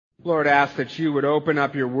Lord, ask that you would open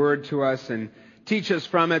up your word to us and teach us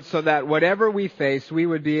from it so that whatever we face, we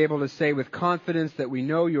would be able to say with confidence that we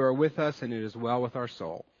know you are with us and it is well with our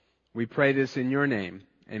soul. We pray this in your name.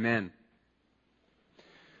 Amen.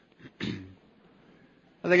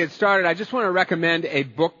 As I get started, I just want to recommend a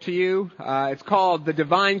book to you. It's called The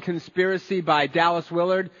Divine Conspiracy by Dallas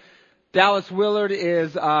Willard. Dallas Willard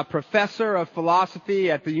is a professor of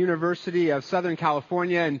philosophy at the University of Southern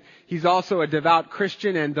California, and he's also a devout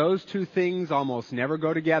Christian, and those two things almost never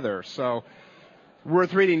go together. So,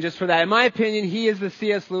 worth reading just for that. In my opinion, he is the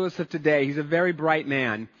C.S. Lewis of today. He's a very bright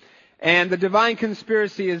man. And The Divine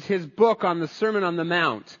Conspiracy is his book on the Sermon on the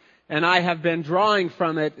Mount. And I have been drawing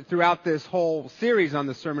from it throughout this whole series on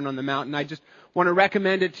the Sermon on the Mount, and I just want to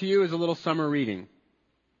recommend it to you as a little summer reading.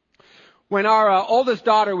 When our oldest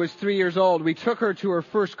daughter was 3 years old, we took her to her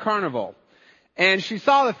first carnival. And she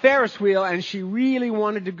saw the Ferris wheel and she really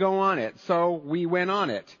wanted to go on it. So we went on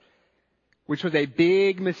it, which was a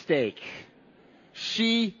big mistake.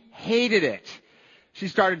 She hated it. She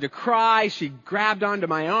started to cry. She grabbed onto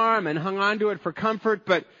my arm and hung onto it for comfort.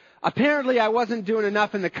 But apparently I wasn't doing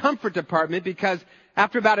enough in the comfort department because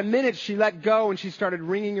after about a minute she let go and she started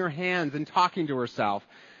wringing her hands and talking to herself.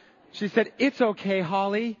 She said, "It's okay,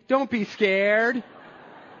 Holly. Don't be scared.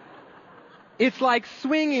 It's like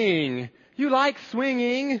swinging. You like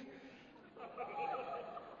swinging."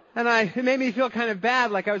 And it made me feel kind of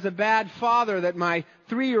bad, like I was a bad father that my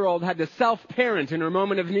 3-year-old had to self-parent in her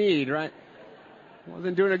moment of need, right?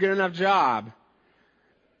 Wasn't doing a good enough job.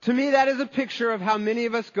 To me, that is a picture of how many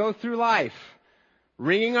of us go through life.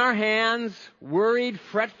 Wringing our hands, worried,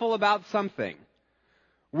 fretful about something.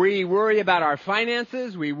 We worry about our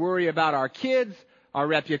finances, we worry about our kids, our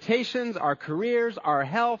reputations, our careers, our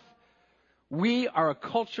health. We are a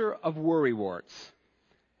culture of worrywarts.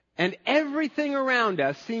 And everything around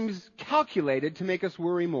us seems calculated to make us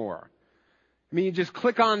worry more. I mean, you just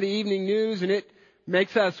click on the evening news and it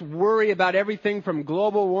makes us worry about everything from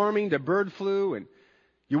global warming to bird flu. And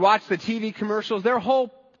you watch the TV commercials, their whole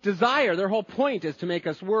point is to make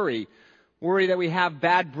us worry. Worry that we have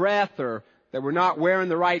bad breath, or that we're not wearing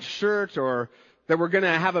the right shirt, or that we're going to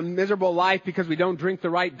have a miserable life because we don't drink the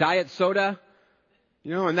right diet soda.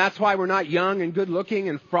 And that's why we're not young and good looking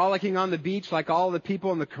and frolicking on the beach like all the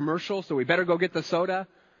people in the commercial, so we better go get the soda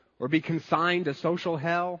or be consigned to social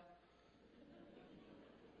hell.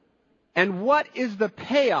 And what is the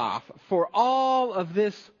payoff for all of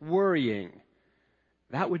this worrying?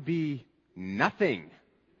 That would be nothing,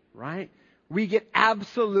 right? We get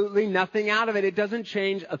absolutely nothing out of it. It doesn't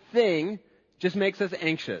change a thing. Just makes us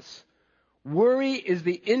anxious. Worry is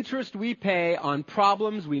the interest we pay on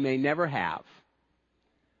problems we may never have.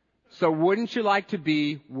 So wouldn't you like to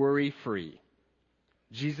be worry-free?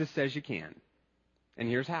 Jesus says you can. And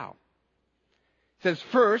here's how. It says,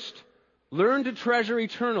 first, learn to treasure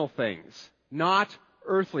eternal things, not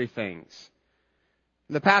earthly things.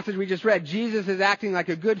 In the passage we just read, Jesus is acting like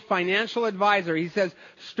a good financial advisor. He says,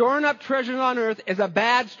 storing up treasures on earth is a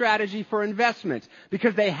bad strategy for investment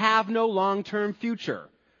because they have no long-term future.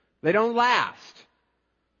 They don't last.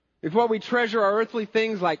 If what we treasure are earthly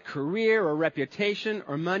things like career or reputation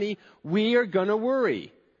or money, we are going to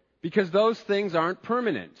worry because those things aren't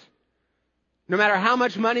permanent. No matter how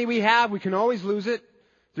much money we have, we can always lose it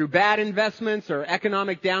through bad investments or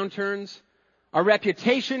economic downturns. Our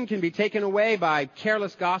reputation can be taken away by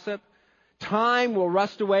careless gossip. Time will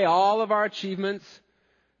rust away all of our achievements.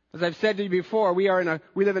 As I've said to you before, we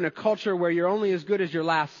live in a culture where you're only as good as your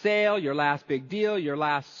last sale, your last big deal, your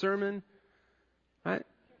last sermon. Right?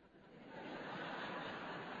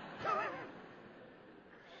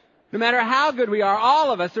 No matter how good we are,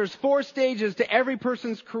 all of us, there's 4 stages to every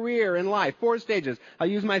person's career in life. 4 stages. I'll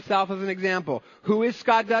use myself as an example. Who is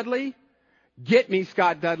Scott Dudley? Get me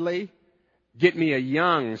Scott Dudley. Get me a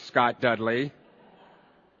young Scott Dudley.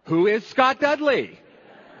 Who is Scott Dudley?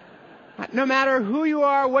 No matter who you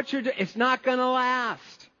are, what you're doing, it's not going to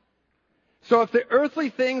last. So if the earthly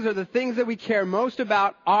things are the things that we care most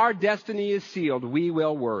about, our destiny is sealed. We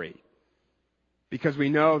will worry because we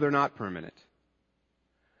know they're not permanent.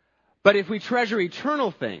 But if we treasure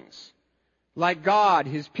eternal things, like God,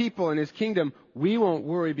 His people, and His kingdom, we won't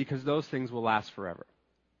worry because those things will last forever.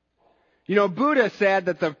 Buddha said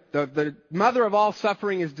that the mother of all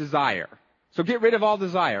suffering is desire. So get rid of all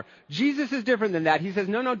desire. Jesus is different than that. He says,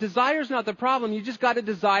 no, desire's not the problem. You just got to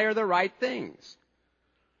desire the right things.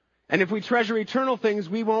 And if we treasure eternal things,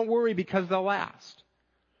 we won't worry because they'll last.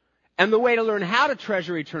 And the way to learn how to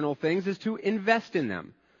treasure eternal things is to invest in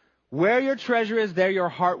them. Where your treasure is, there your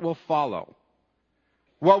heart will follow.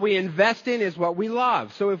 What we invest in is what we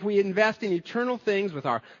love. So if we invest in eternal things with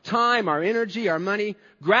our time, our energy, our money,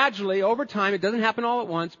 gradually, over time, it doesn't happen all at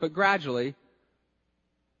once, but gradually,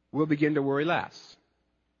 we'll begin to worry less.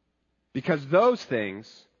 Because those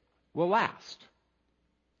things will last.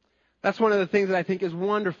 That's one of the things that I think is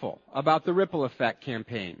wonderful about the Ripple Effect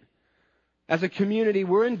campaign. As a community,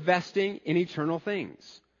 we're investing in eternal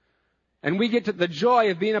things. And we get to the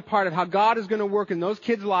joy of being a part of how God is going to work in those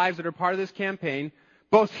kids' lives that are part of this campaign.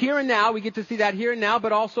 Both here and now, we get to see that here and now,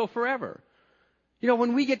 but also forever. You know,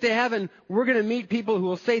 when we get to heaven, we're going to meet people who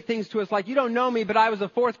will say things to us like, you don't know me, but I was a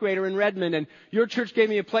fourth grader in Redmond, and your church gave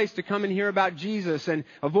me a place to come and hear about Jesus and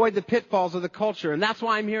avoid the pitfalls of the culture, and that's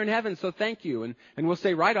why I'm here in heaven, so thank you. And we'll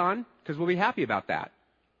say, right on, because we'll be happy about that.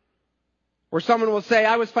 Or someone will say,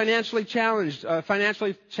 I was financially challenged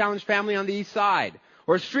family on the east side.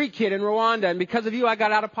 Or a street kid in Rwanda, and because of you, I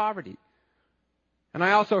got out of poverty. And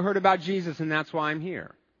I also heard about Jesus, and that's why I'm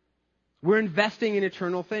here. We're investing in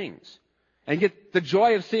eternal things. And get the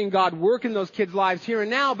joy of seeing God work in those kids' lives here and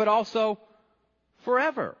now, but also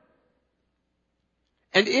forever.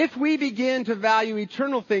 And if we begin to value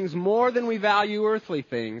eternal things more than we value earthly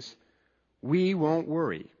things, we won't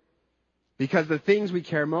worry. Because the things we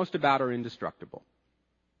care most about are indestructible.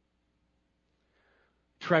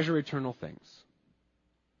 Treasure eternal things.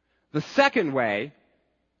 The second way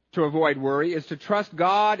to avoid worry is to trust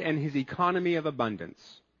God and His economy of abundance.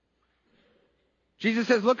 Jesus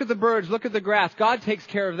says, look at the birds, look at the grass. God takes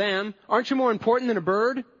care of them. Aren't you more important than a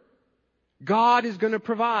bird? God is going to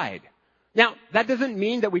provide. Now, that doesn't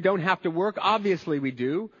mean that we don't have to work. Obviously we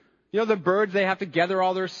do. You know, the birds, they have to gather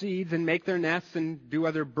all their seeds and make their nests and do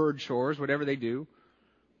other bird chores, whatever they do.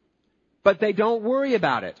 But they don't worry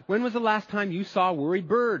about it. When was the last time you saw a worried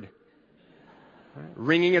bird?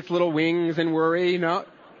 Wringing its little wings and worry, you know.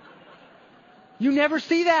 You never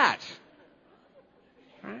see that.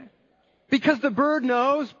 Right? Because the bird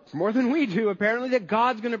knows, more than we do apparently, that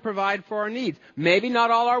God's going to provide for our needs. Maybe not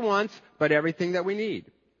all our wants, but everything that we need.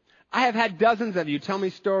 I have had dozens of you tell me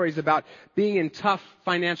stories about being in tough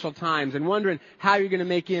financial times and wondering how you're going to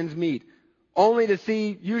make ends meet. Only to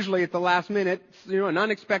see, usually at the last minute, an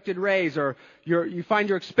unexpected raise, or you find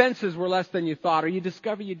your expenses were less than you thought, or you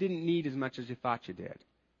discover you didn't need as much as you thought you did.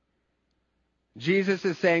 Jesus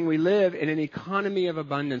is saying we live in an economy of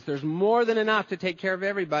abundance. There's more than enough to take care of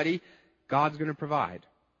everybody. God's going to provide.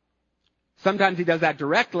 Sometimes He does that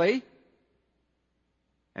directly,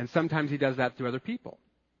 and sometimes He does that through other people.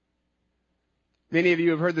 Many of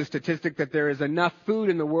you have heard the statistic that there is enough food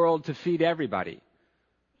in the world to feed everybody.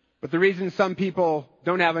 But the reason some people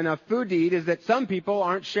don't have enough food to eat is that some people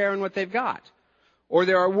aren't sharing what they've got. Or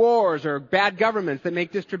there are wars or bad governments that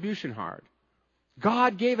make distribution hard.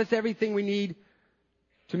 God gave us everything we need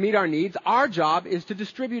to meet our needs. Our job is to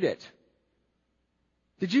distribute it.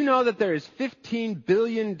 Did you know that there is $15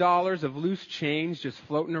 billion of loose change just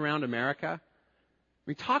floating around America?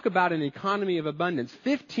 We talk about an economy of abundance.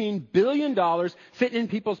 $15 billion sitting in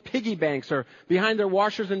people's piggy banks or behind their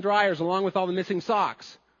washers and dryers along with all the missing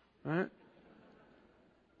socks. Right?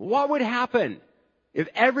 What would happen if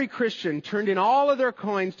every Christian turned in all of their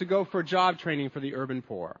coins to go for job training for the urban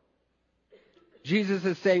poor? Jesus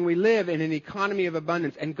is saying we live in an economy of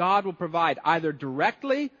abundance, and God will provide either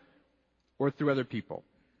directly or through other people.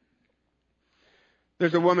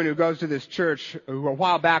 There's a woman who goes to this church who a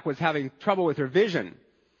while back was having trouble with her vision.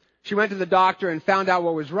 She went to the doctor and found out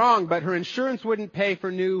what was wrong, but her insurance wouldn't pay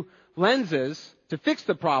for new lenses to fix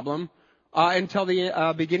the problem until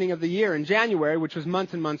the beginning of the year in January, which was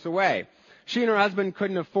months and months away. She and her husband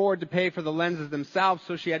couldn't afford to pay for the lenses themselves,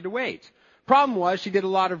 so she had to wait. Problem was, she did a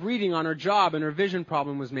lot of reading on her job, and her vision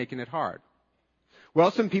problem was making it hard. Well,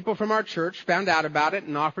 some people from our church found out about it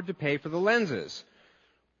and offered to pay for the lenses.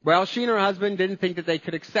 Well, she and her husband didn't think that they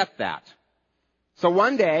could accept that. So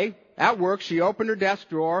one day, at work, she opened her desk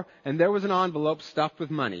drawer, and there was an envelope stuffed with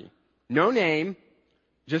money. No name,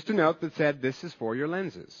 just a note that said, "This is for your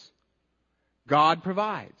lenses." God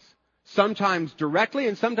provides. Sometimes directly,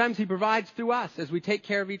 and sometimes He provides through us as we take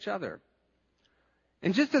care of each other.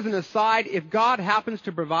 And just as an aside, if God happens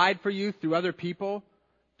to provide for you through other people,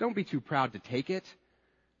 don't be too proud to take it.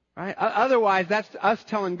 Right? Otherwise, that's us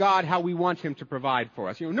telling God how we want Him to provide for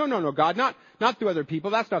us. No, God, not through other people.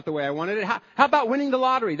 That's not the way I wanted it. How about winning the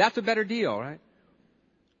lottery? That's a better deal, right?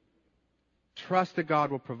 Trust that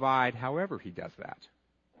God will provide however He does that.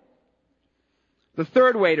 The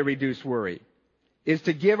third way to reduce worry is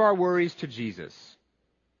to give our worries to Jesus.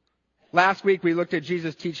 Last week we looked at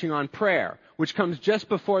Jesus' teaching on prayer, which comes just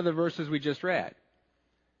before the verses we just read.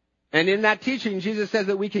 And in that teaching, Jesus says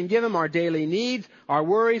that we can give Him our daily needs, our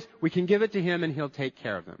worries. We can give it to Him and He'll take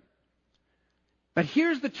care of them. But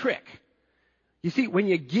here's the trick. You see, when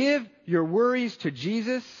you give your worries to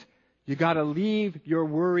Jesus, you got to leave your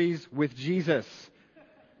worries with Jesus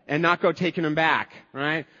and not go taking them back,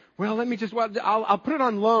 right? Well, I'll put it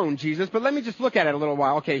on loan, Jesus, but let me just look at it a little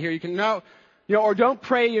while. Okay, here you can know, or don't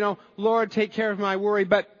pray, Lord, take care of my worry.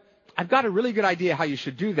 But I've got a really good idea how you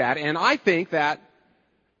should do that. And I think that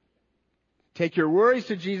take your worries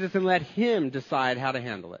to Jesus and let Him decide how to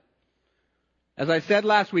handle it. As I said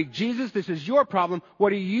last week, Jesus, this is your problem. What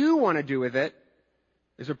do you want to do with it?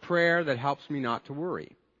 Is a prayer that helps me not to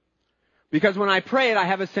worry. Because when I pray it, I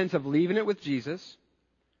have a sense of leaving it with Jesus.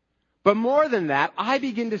 But more than that, I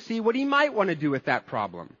begin to see what He might want to do with that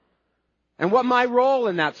problem. And what my role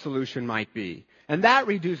in that solution might be. And that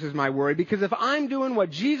reduces my worry, because if I'm doing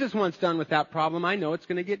what Jesus wants done with that problem, I know it's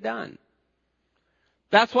going to get done.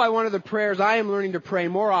 That's why one of the prayers I am learning to pray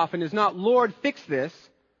more often is not, Lord, fix this,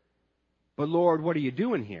 but Lord, what are you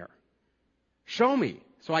doing here? Show me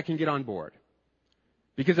so I can get on board.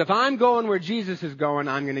 Because if I'm going where Jesus is going,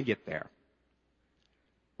 I'm going to get there.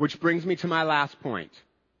 Which brings me to my last point.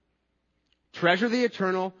 Treasure the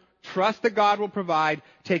eternal, trust that God will provide,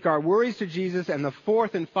 take our worries to Jesus, and the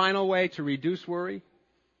fourth and final way to reduce worry,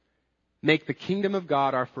 make the kingdom of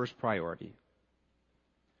God our first priority.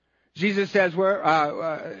 Jesus says,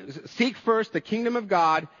 seek first the kingdom of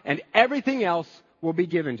God, and everything else will be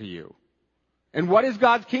given to you. And what is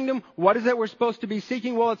God's kingdom? What is it we're supposed to be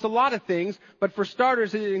seeking? Well, it's a lot of things, but for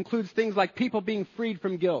starters, it includes things like people being freed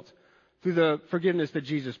from guilt through the forgiveness that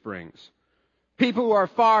Jesus brings. People who are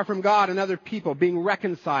far from God and other people being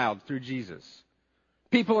reconciled through Jesus.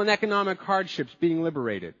 People in economic hardships being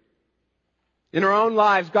liberated. In our own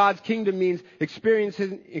lives, God's kingdom means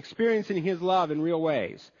experiencing His love in real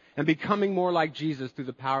ways and becoming more like Jesus through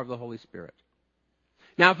the power of the Holy Spirit.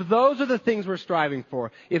 Now, if those are the things we're striving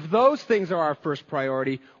for, if those things are our first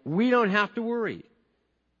priority, we don't have to worry.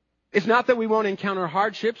 It's not that we won't encounter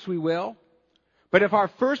hardships, we will. But if our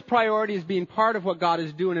first priority is being part of what God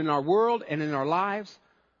is doing in our world and in our lives,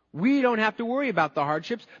 we don't have to worry about the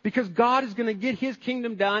hardships, because God is going to get His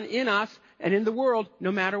kingdom done in us and in the world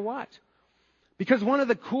no matter what. Because one of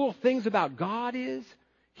the cool things about God is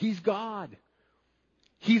He's God.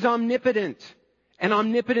 He's omnipotent. And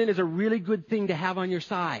omnipotent is a really good thing to have on your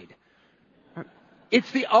side.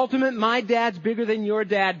 It's the ultimate my dad's bigger than your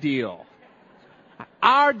dad deal.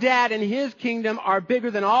 Our dad and His kingdom are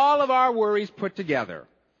bigger than all of our worries put together.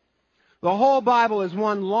 The whole Bible is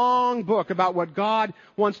one long book about what God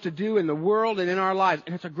wants to do in the world and in our lives.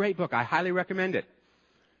 And it's a great book. I highly recommend it.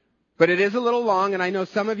 But it is a little long, and I know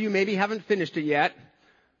some of you maybe haven't finished it yet.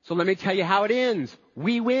 So let me tell you how it ends.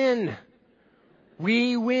 We win.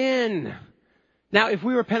 We win. Now, if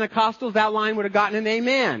we were Pentecostals, that line would have gotten an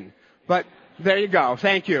amen. But there you go.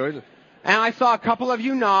 Thank you. And I saw a couple of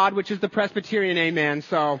you nod, which is the Presbyterian amen,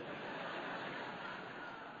 so.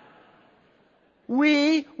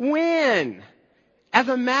 We win. As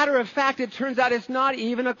a matter of fact, it turns out it's not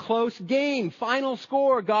even a close game. Final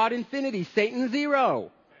score, God infinity, Satan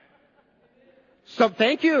 0. So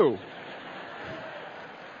thank you.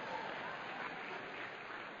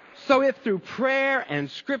 So if through prayer and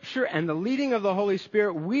Scripture and the leading of the Holy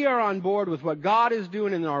Spirit, we are on board with what God is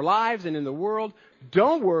doing in our lives and in the world,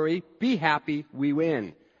 don't worry, be happy, we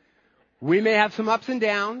win. We may have some ups and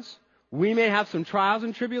downs, we may have some trials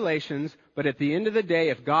and tribulations, but at the end of the day,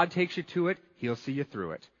 if God takes you to it, He'll see you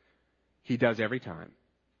through it. He does every time.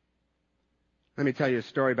 Let me tell you a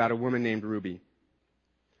story about a woman named Ruby.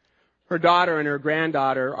 Her daughter and her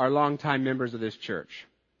granddaughter are longtime members of this church.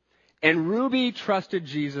 And Ruby trusted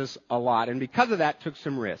Jesus a lot, and because of that, took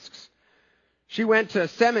some risks. She went to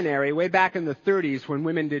seminary way back in the 30s when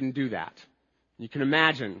women didn't do that. You can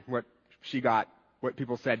imagine what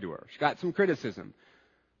people said to her. She got some criticism.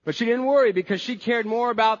 But she didn't worry, because she cared more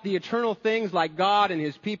about the eternal things like God and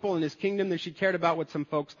His people and His kingdom than she cared about what some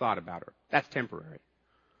folks thought about her. That's temporary.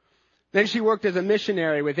 Then she worked as a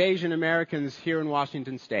missionary with Asian Americans here in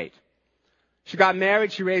Washington State. She got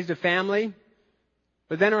married, she raised a family.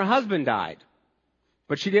 But then her husband died.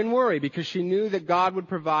 But she didn't worry, because she knew that God would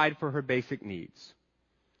provide for her basic needs.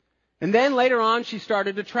 And then later on, she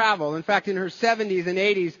started to travel. In fact, in her 70s and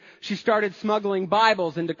 80s, she started smuggling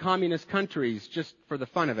Bibles into communist countries, just for the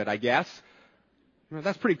fun of it, I guess.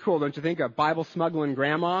 That's pretty cool, don't you think? A Bible smuggling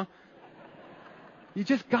grandma. You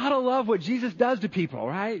just gotta love what Jesus does to people,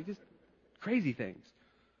 right? Just crazy things.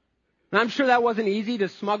 And I'm sure that wasn't easy to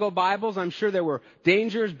smuggle Bibles. I'm sure there were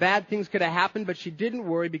dangers, bad things could have happened, but she didn't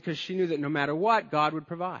worry, because she knew that no matter what, God would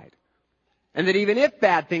provide. And that even if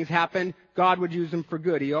bad things happened, God would use them for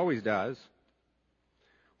good. He always does.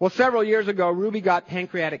 Well, several years ago, Ruby got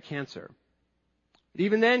pancreatic cancer. But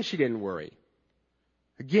even then, she didn't worry.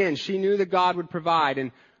 Again, she knew that God would provide,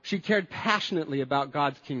 and she cared passionately about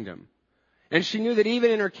God's kingdom. And she knew that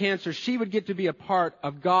even in her cancer, she would get to be a part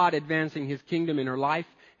of God advancing His kingdom in her life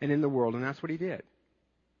and in the world, and that's what He did.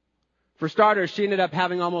 For starters, she ended up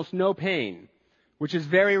having almost no pain, which is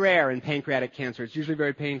very rare in pancreatic cancer. It's usually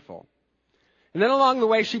very painful. And then along the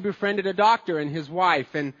way, she befriended a doctor and his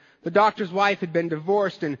wife, and the doctor's wife had been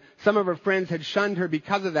divorced, and some of her friends had shunned her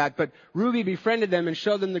because of that, but Ruby befriended them and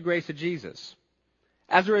showed them the grace of Jesus.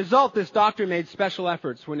 As a result, this doctor made special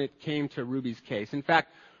efforts when it came to Ruby's case. In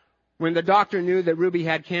fact, when the doctor knew that Ruby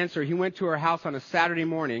had cancer, he went to her house on a Saturday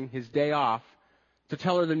morning, his day off, to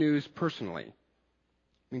tell her the news personally.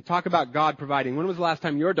 I mean, talk about God providing. When was the last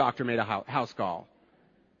time your doctor made a house call?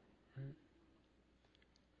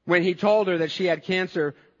 When he told her that she had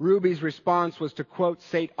cancer, Ruby's response was to quote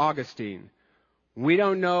St. Augustine, "We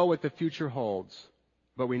don't know what the future holds,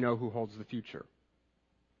 but we know who holds the future."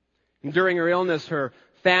 And during her illness, her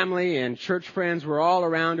family and church friends were all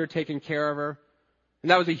around her taking care of her. And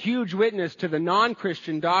that was a huge witness to the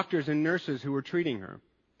non-Christian doctors and nurses who were treating her.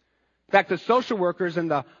 In fact, the social workers and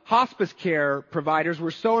the hospice care providers were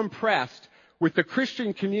so impressed with the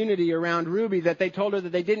Christian community around Ruby that they told her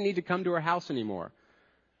that they didn't need to come to her house anymore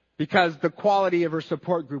because the quality of her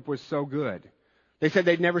support group was so good. They said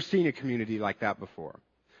they'd never seen a community like that before.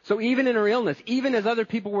 So even in her illness, even as other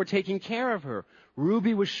people were taking care of her,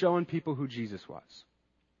 Ruby was showing people who Jesus was.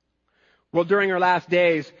 Well, during her last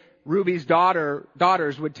days, Ruby's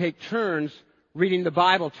daughters would take turns reading the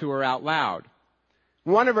Bible to her out loud.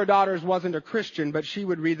 One of her daughters wasn't a Christian, but she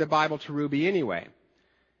would read the Bible to Ruby anyway.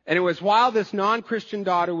 And it was while this non-Christian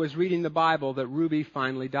daughter was reading the Bible that Ruby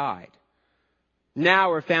finally died.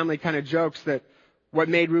 Now her family kind of jokes that what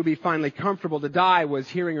made Ruby finally comfortable to die was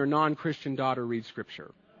hearing her non-Christian daughter read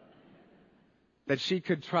Scripture. That she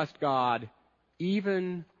could trust God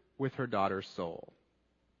even with her daughter's soul.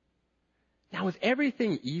 Now, was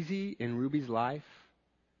everything easy in Ruby's life?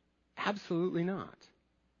 Absolutely not.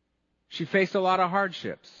 She faced a lot of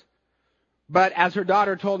hardships. But as her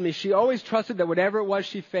daughter told me, she always trusted that whatever it was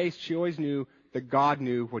she faced, she always knew that God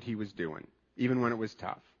knew what He was doing, even when it was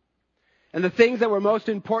tough. And the things that were most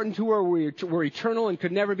important to her were eternal and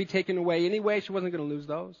could never be taken away anyway. She wasn't going to lose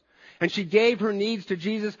those. And she gave her needs to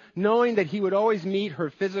Jesus, knowing that He would always meet her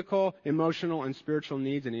physical, emotional, and spiritual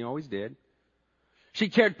needs, and He always did. She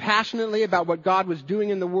cared passionately about what God was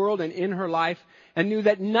doing in the world and in her life, and knew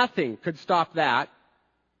that nothing could stop that,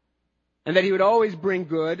 and that He would always bring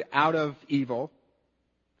good out of evil.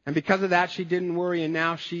 And because of that, she didn't worry, and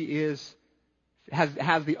now she has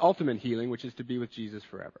the ultimate healing, which is to be with Jesus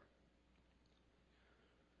forever.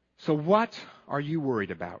 So what are you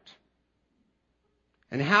worried about?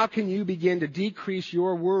 And how can you begin to decrease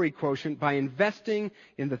your worry quotient by investing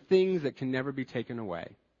in the things that can never be taken away?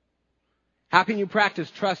 How can you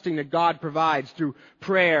practice trusting that God provides through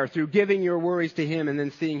prayer, through giving your worries to Him and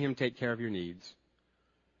then seeing Him take care of your needs?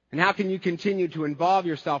 And how can you continue to involve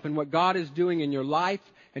yourself in what God is doing in your life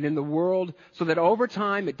and in the world so that over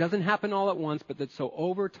time, it doesn't happen all at once, but that so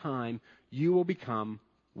over time, you will become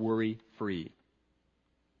worry-free?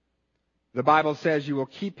 The Bible says you will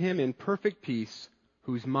keep him in perfect peace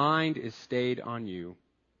whose mind is stayed on you.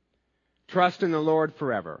 Trust in the Lord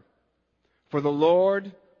forever. For the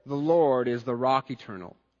Lord is the rock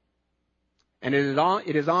eternal. And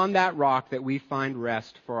it is on that rock that we find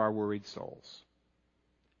rest for our worried souls.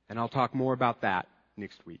 And I'll talk more about that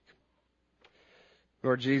next week.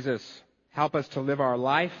 Lord Jesus, help us to live our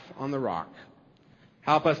life on the rock.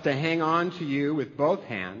 Help us to hang on to you with both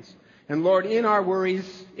hands. And Lord, in our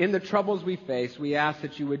worries, in the troubles we face, we ask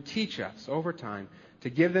that you would teach us over time to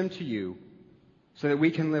give them to you so that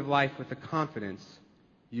we can live life with the confidence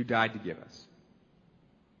you died to give us.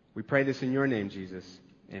 We pray this in your name, Jesus.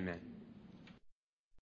 Amen.